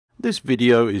This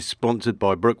video is sponsored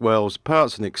by Brookwell's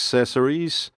Parts and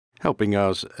Accessories, helping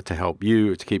us to help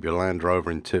you to keep your Land Rover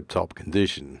in tip-top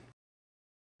condition.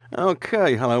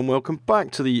 Okay, hello and welcome back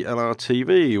to the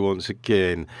LRTV once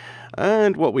again.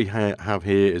 And what we have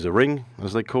here is a ring,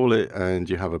 as they call it, and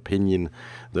you have a pinion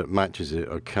that matches it,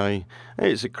 okay?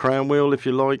 It's a crown wheel, if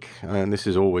you like, and this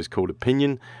is always called a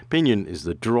pinion. Pinion is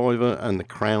the driver and the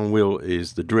crown wheel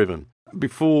is the driven.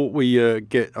 Before we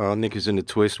get our knickers in a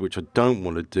twist, which I don't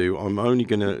want to do, I'm only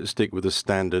going to stick with the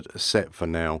standard set for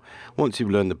now. Once you've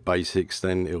learned the basics,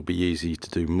 then it'll be easy to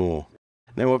do more.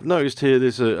 Now I've noticed here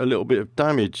there's a little bit of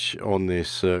damage on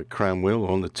this crown wheel,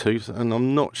 on the tooth, and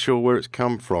I'm not sure where it's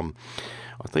come from.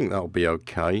 I think that'll be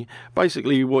okay.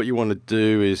 Basically what you want to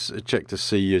do is check to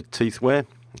see your teeth wear.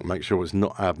 Make sure it's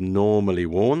not abnormally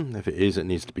worn. If it is, it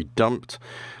needs to be dumped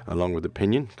along with the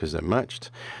pinion because they're matched.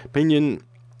 Pinion,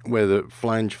 where the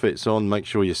flange fits on, make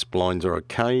sure your splines are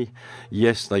okay.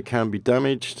 Yes, they can be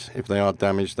damaged. If they are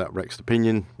damaged, that wrecks the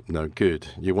pinion. No good.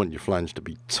 You want your flange to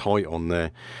be tight on there.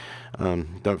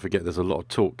 Don't forget there's a lot of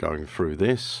torque going through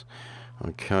this.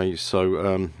 Okay,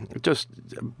 so just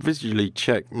visually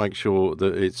check, make sure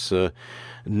that it's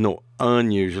not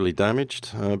unusually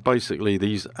damaged. Basically,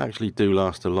 these actually do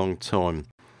last a long time.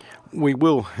 We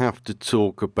will have to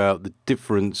talk about the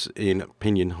difference in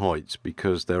pinion heights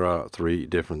because there are 3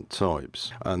 different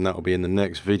types, and that will be in the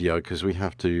next video because we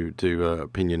have to do a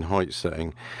pinion height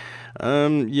setting.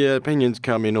 Yeah, pinions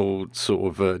come in all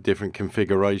sort of different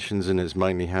configurations, and it's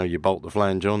mainly how you bolt the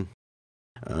flange on.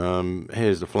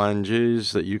 Here's the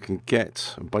flanges that you can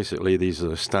get. Basically, these are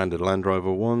the standard Land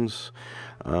Rover ones.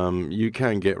 You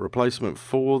can get replacement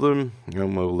for them,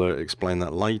 and we'll explain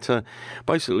that later.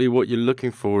 Basically, what you're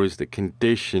looking for is the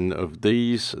condition of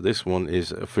these. This one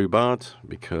is a fubard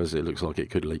because it looks like it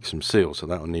could leak some seal, so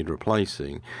that will need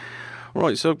replacing.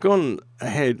 Right, so I've gone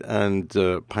ahead and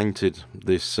painted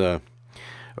this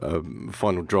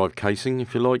final drive casing,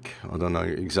 if you like. I don't know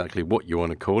exactly what you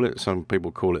want to call it. Some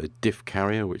people call it a Diff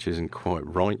carrier, which isn't quite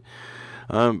right.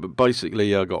 But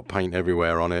basically, I got paint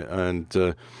everywhere on it,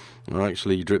 and I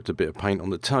actually dripped a bit of paint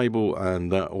on the table,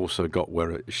 and that also got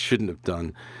where it shouldn't have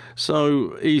done.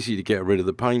 So easy to get rid of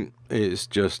the paint. It's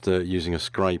just using a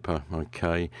scraper.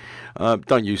 Okay,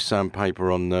 don't use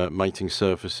sandpaper on mating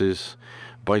surfaces,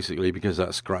 basically because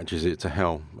that scratches it to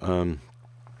hell.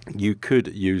 You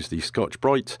could use the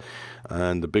Scotch-Brite,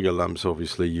 and the bigger lumps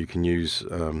obviously you can use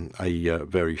a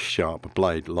very sharp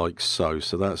blade like so,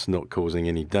 so that's not causing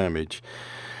any damage.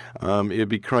 It'd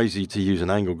be crazy to use an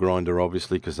angle grinder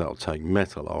obviously because that'll take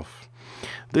metal off.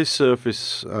 This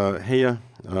surface here,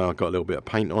 I've got a little bit of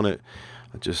paint on it.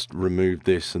 I just removed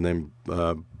this and then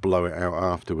blow it out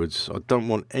afterwards. I don't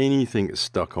want anything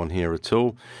stuck on here at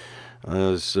all,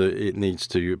 as it needs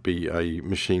to be a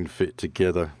machine fit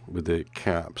together with the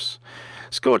caps.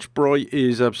 Scotch-Brite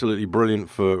is absolutely brilliant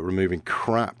for removing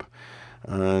crap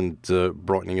and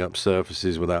brightening up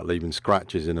surfaces without leaving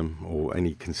scratches in them, or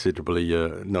any considerably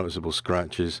noticeable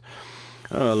scratches.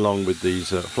 Along with these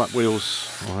flap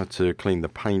wheels, I had to clean the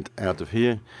paint out of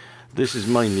here. This is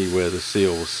mainly where the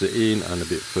seal will sit in and a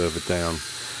bit further down.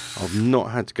 I've not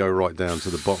had to go right down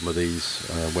to the bottom of these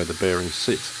where the bearings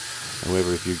sit.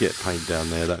 However, if you get paint down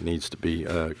there, that needs to be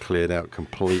cleared out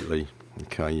completely.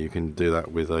 Okay, you can do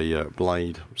that with a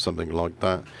blade, something like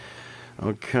that.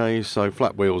 Okay, so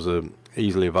flat wheels are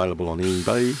easily available on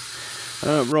eBay.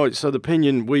 Right, so the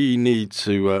pinion, we need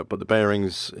to put the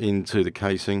bearings into the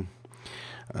casing,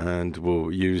 and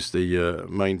we'll use the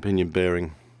main pinion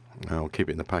bearing. I'll keep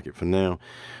it in the packet for now.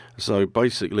 So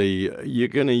basically, you're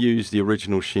going to use the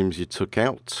original shims you took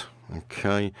out.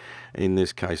 Okay, in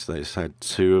this case they had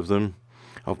 2 of them.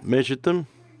 I've measured them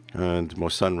and my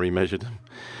son remeasured them,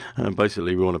 and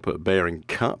basically we want to put a bearing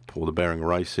cup or the bearing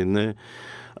race in there.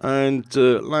 And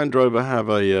Land Rover have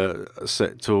a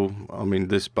set tool. I mean,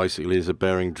 this basically is a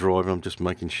bearing driver. I'm just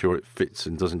making sure it fits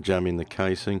and doesn't jam in the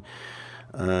casing,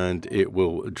 and it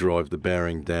will drive the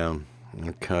bearing down.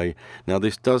 Okay, now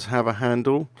this does have a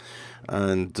handle,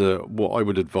 and what I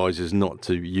would advise is not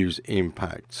to use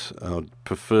impact. I'd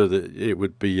prefer that it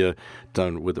would be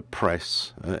done with a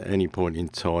press at any point in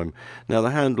time. Now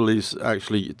the handle is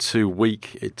actually too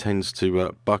weak, it tends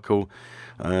to buckle,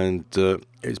 and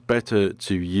it's better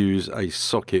to use a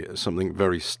socket, something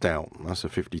very stout. That's a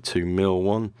 52mm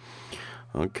one.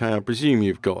 Okay, I presume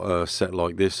you've got a set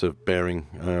like this of bearing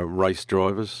race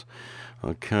drivers.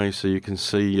 Okay, so you can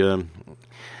see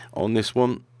on this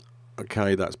one,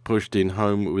 Okay, that's pushed in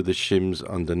home with the shims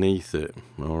underneath it.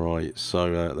 Alright,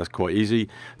 so that's quite easy.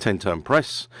 10-turn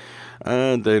press.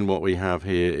 And then what we have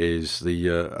here is the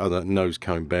other nose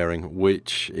cone bearing,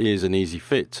 which is an easy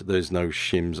fit. There's no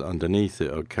shims underneath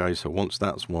it. Okay, so once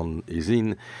that one is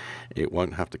in, it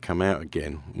won't have to come out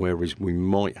again. Whereas we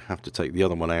might have to take the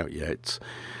other one out yet.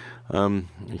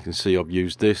 You can see I've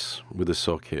used this with a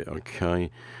socket. Okay,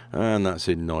 and that's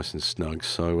in nice and snug.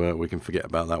 So we can forget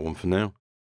about that one for now.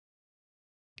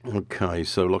 Okay,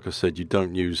 so like I said, you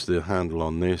don't use the handle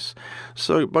on this.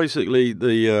 So basically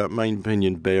the main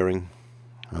pinion bearing,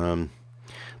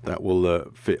 that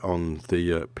will fit on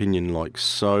the pinion like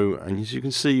so. And as you can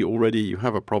see already, you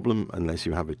have a problem unless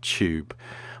you have a tube.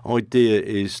 Idea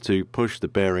is to push the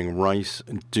bearing race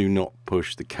and do not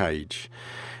push the cage.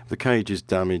 If the cage is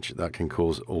damaged, that can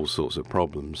cause all sorts of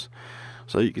problems.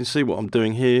 So you can see what I'm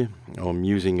doing here. I'm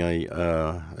using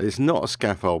it's not a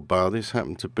scaffold bar, this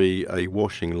happened to be a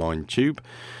washing line tube,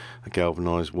 a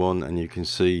galvanized one, and you can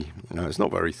see it's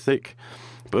not very thick,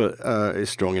 but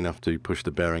it's strong enough to push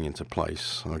the bearing into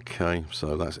place. Okay,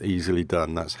 so that's easily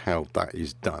done, that's how that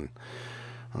is done.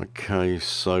 Okay,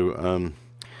 so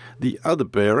the other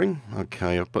bearing,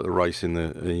 okay, I've put the race in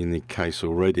the case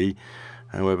already.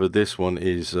 However, this one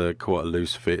is quite a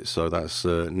loose fit, so that's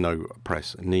no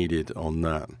press needed on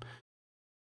that.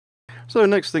 So the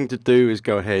next thing to do is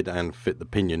go ahead and fit the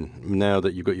pinion. Now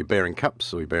that you've got your bearing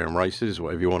cups, or your bearing races,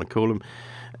 whatever you want to call them,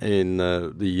 in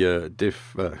the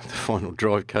Diff the final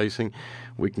drive casing,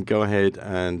 we can go ahead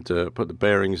and put the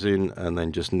bearings in and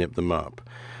then just nip them up.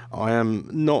 I am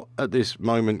not at this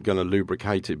moment going to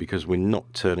lubricate it because we're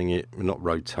not turning it, we're not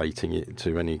rotating it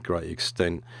to any great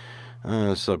extent.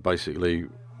 So basically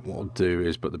what I'll do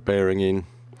is put the bearing in,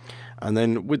 and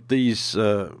then with these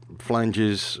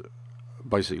flanges,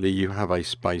 basically you have a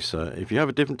spacer. If you have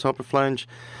a different type of flange,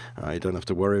 you don't have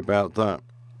to worry about that,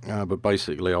 but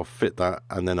basically I'll fit that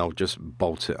and then I'll just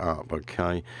bolt it up.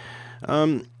 Okay,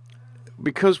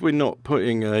 because we're not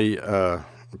putting a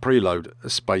preload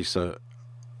spacer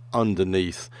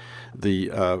underneath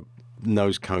the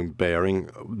nose cone bearing,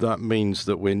 that means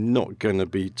that we're not going to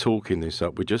be torquing this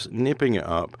up, we're just nipping it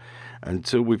up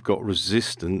until we've got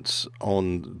resistance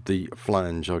on the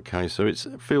flange. Okay, so it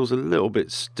feels a little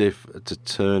bit stiff to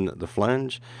turn the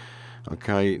flange.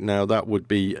 Okay, now that would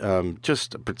be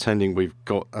just pretending we've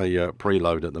got a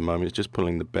preload at the moment. It's just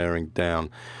pulling the bearing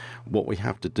down. What we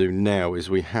have to do now is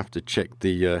we have to check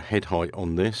the head height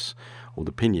on this, or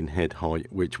the pinion head height,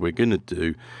 which we're going to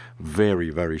do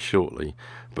very shortly.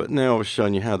 But now I've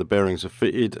shown you how the bearings are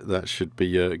fitted, that should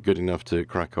be good enough to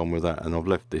crack on with that, and I've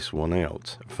left this one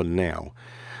out for now.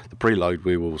 The preload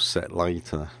we will set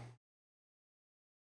later.